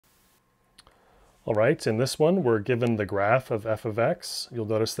All right, in this one, we're given the graph of f of x. You'll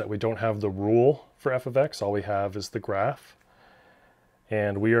notice that we don't have the rule for f of x. All we have is the graph.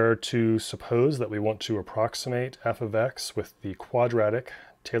 And we are to suppose that we want to approximate f of x with the quadratic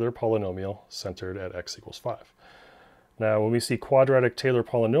Taylor polynomial centered at x equals 5. Now, when we see quadratic Taylor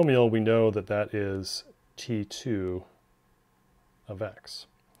polynomial, we know that that is T2 of x.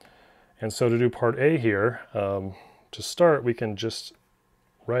 And so to do part A here, to start, we can just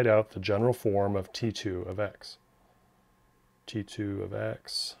write out the general form of T2 of x. T2 of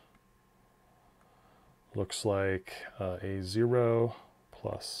x looks like A0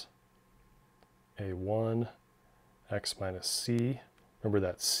 plus A1 x minus c. Remember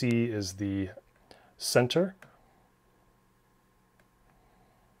that c is the center.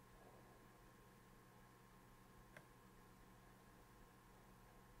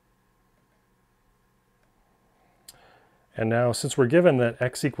 And now, since we're given that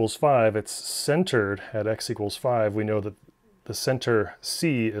x equals 5, it's centered at x equals 5, we know that the center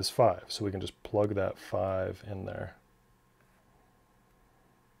c is 5. So we can just plug that 5 in there.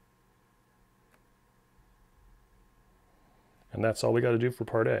 And that's all we got to do for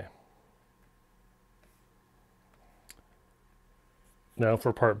part A. Now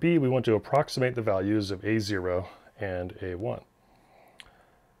for part B, we want to approximate the values of A0 and A1.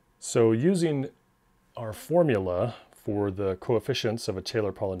 So using our formula for the coefficients of a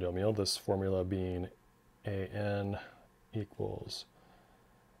Taylor polynomial, this formula being an equals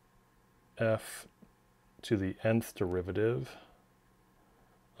f to the nth derivative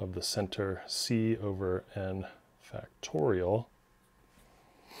of the center c over n factorial.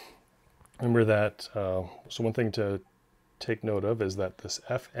 Remember that, so one thing to take note of is that this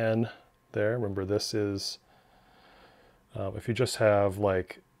fn there, remember this is, if you just have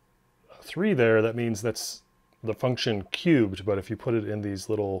like 3 there, that means that's the function cubed, but if you put it in these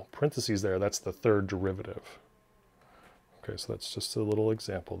little parentheses there, that's the third derivative. Okay, so that's just a little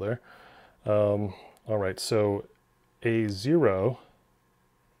example there. All right, so A0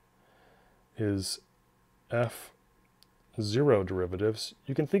 is F0 derivatives.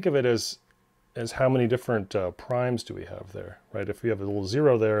 You can think of it as how many different primes do we have there, right? If we have a little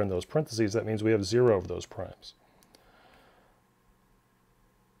 0 there in those parentheses, that means we have 0 of those primes.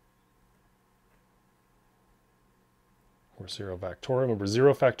 Or 0 factorial. Remember,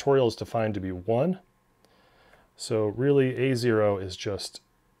 0 factorial is defined to be 1. So really, A0 is just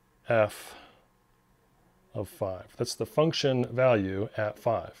f of 5. That's the function value at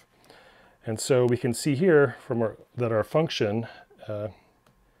 5. And so we can see here from that our function,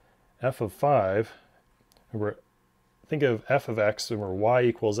 f of 5, remember, think of f of x, remember y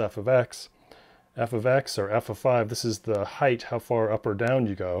equals f of x. F of x, or f of 5, this is the height, how far up or down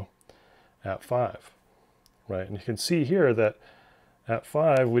you go at 5. Right, and you can see here that at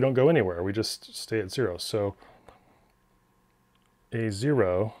 5 we don't go anywhere, we just stay at 0. So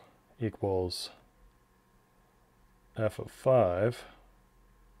A0 equals f of 5.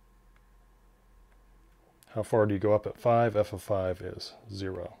 How far do you go up at 5? F of 5 is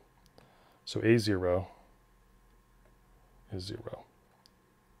 0. So A0 is 0.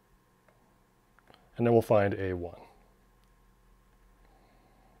 And then we'll find A1.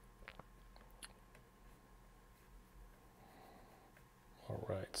 All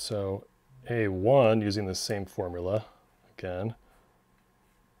right, so A1, using the same formula, again,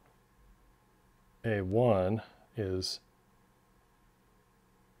 A1 is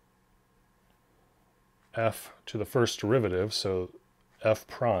f to the first derivative, so f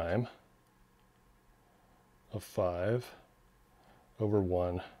prime of 5 over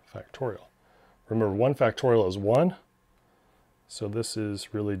 1 factorial. Remember, 1 factorial is 1, so this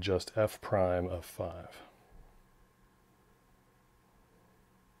is really just f prime of 5.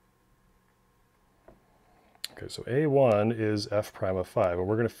 Okay, so A1 is f prime of 5, and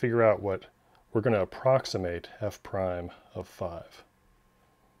we're going to figure out what we're going to approximate f prime of 5.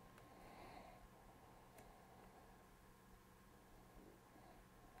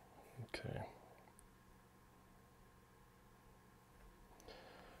 Okay.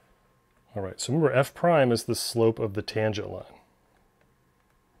 All right, so remember f prime is the slope of the tangent line.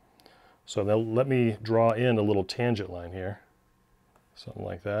 So now let me draw in a little tangent line here, something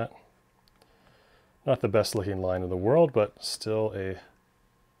like that. Not the best looking line in the world, but still a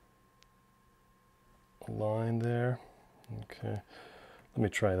line there. Okay, let me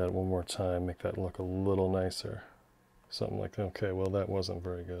try that one more time, make that look a little nicer. Something like that. Okay, well that wasn't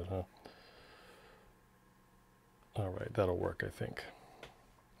very good, huh? All right, that'll work, I think.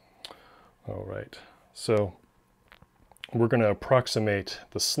 All right, so we're going to approximate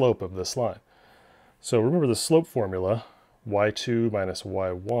the slope of this line. So remember the slope formula, y2 minus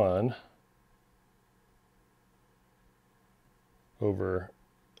y1 over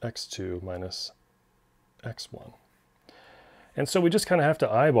x2 minus x1. And so we just kind of have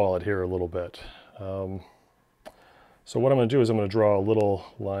to eyeball it here a little bit. So what I'm going to do is I'm going to draw a little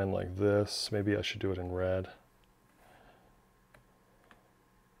line like this. Maybe I should do it in red.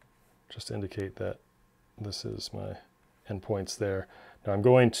 Just to indicate that this is my endpoints there. Now I'm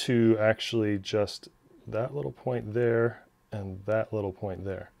going to actually just that little point there and that little point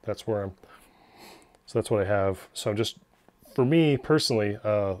there. That's where so that's what I have. So I'm just, for me personally,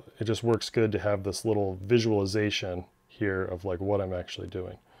 it just works good to have this little visualization here of like what I'm actually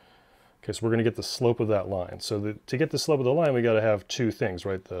doing. Okay, so we're going to get the slope of that line. So to get the slope of the line, we got to have two things,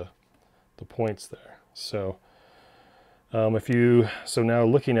 right? The points there. So so now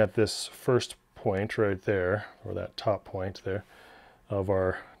looking at this first point right there, or that top point there of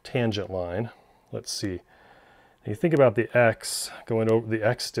our tangent line, let's see. You think about the x, going over the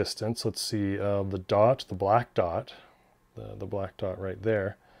x distance, let's see, the dot, the black dot right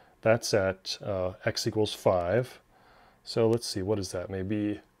there, that's at x equals 5. So let's see, what is that?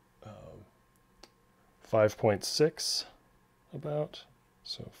 Maybe 5.6 about,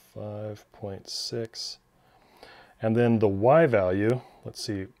 so 5.6. And then the y value, let's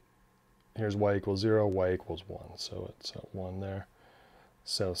see, here's y equals 0, y equals 1, so it's at 1 there.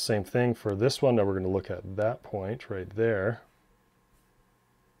 So same thing for this one. Now we're going to look at that point right there.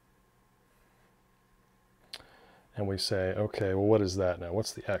 And we say, okay, well, what is that now?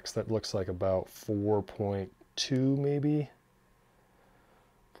 What's the x? That looks like about 4.2 maybe.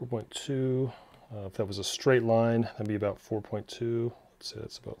 4.2. If that was a straight line, that'd be about 4.2. Let's say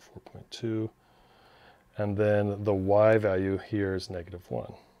that's about 4.2. And then the y value here is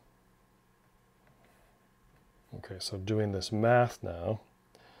 -1. Okay, so doing this math now,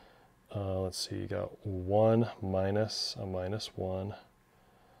 let's see, you got 1 minus a -1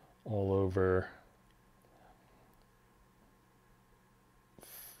 all over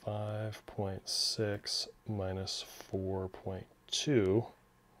 5.6 minus 4.2.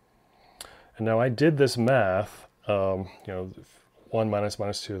 And now I did this math, you know, 1 minus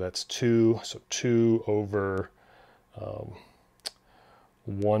 -2, that's 2. So 2 over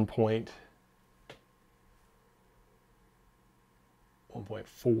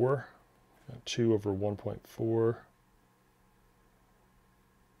 1.4, 2 over 1.4.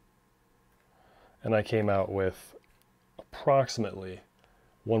 And I came out with approximately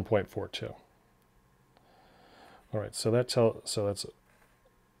 1.42. All right, so that's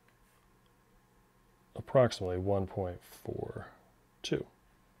approximately 1.42.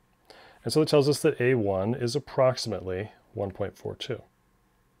 And so it tells us that A1 is approximately 1.42.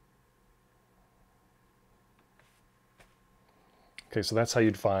 Okay, so that's how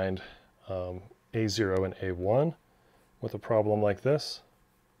you'd find A0 and A1 with a problem like this.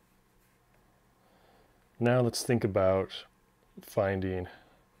 Now let's think about finding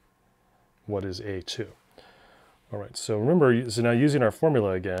what is A2. All right, so remember, so now using our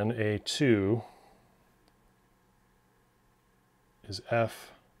formula again, A2 is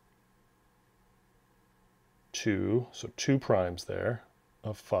F2, so 2 primes there,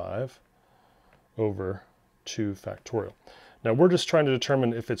 of 5 over 2 factorial. Now we're just trying to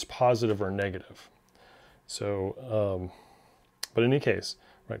determine if it's positive or negative. So, but in any case,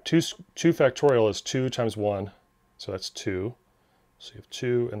 right, 2 factorial is 2 times 1, so that's 2. So you have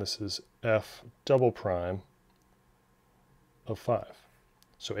 2, and this is F double prime of 5.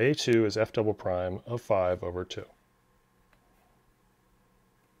 So A2 is F double prime of 5 over 2.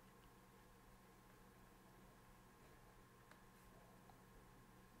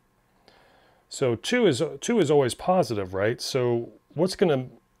 So 2 is always positive, right? So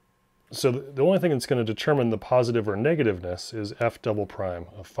the only thing that's going to determine the positive or negativeness is F double prime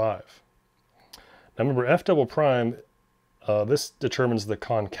of 5. Now remember, F double prime, this determines the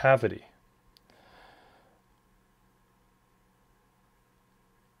concavity.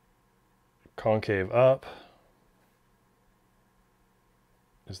 Concave up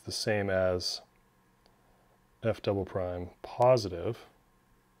is the same as F double prime positive.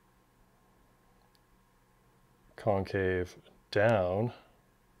 Concave down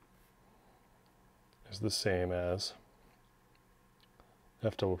is the same as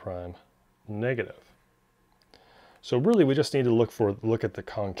F double prime negative. So really we just need to look at the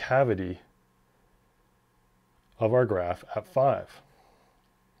concavity of our graph at 5.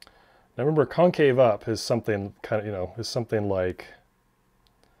 Now remember, concave up is something is something like,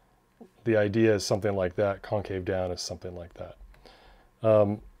 the idea is something like that, concave down is something like that.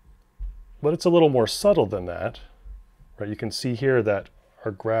 But it's a little more subtle than that, right? You can see here that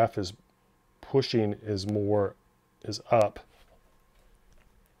our graph is up.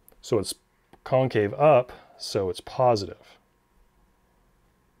 So it's concave up, so it's positive.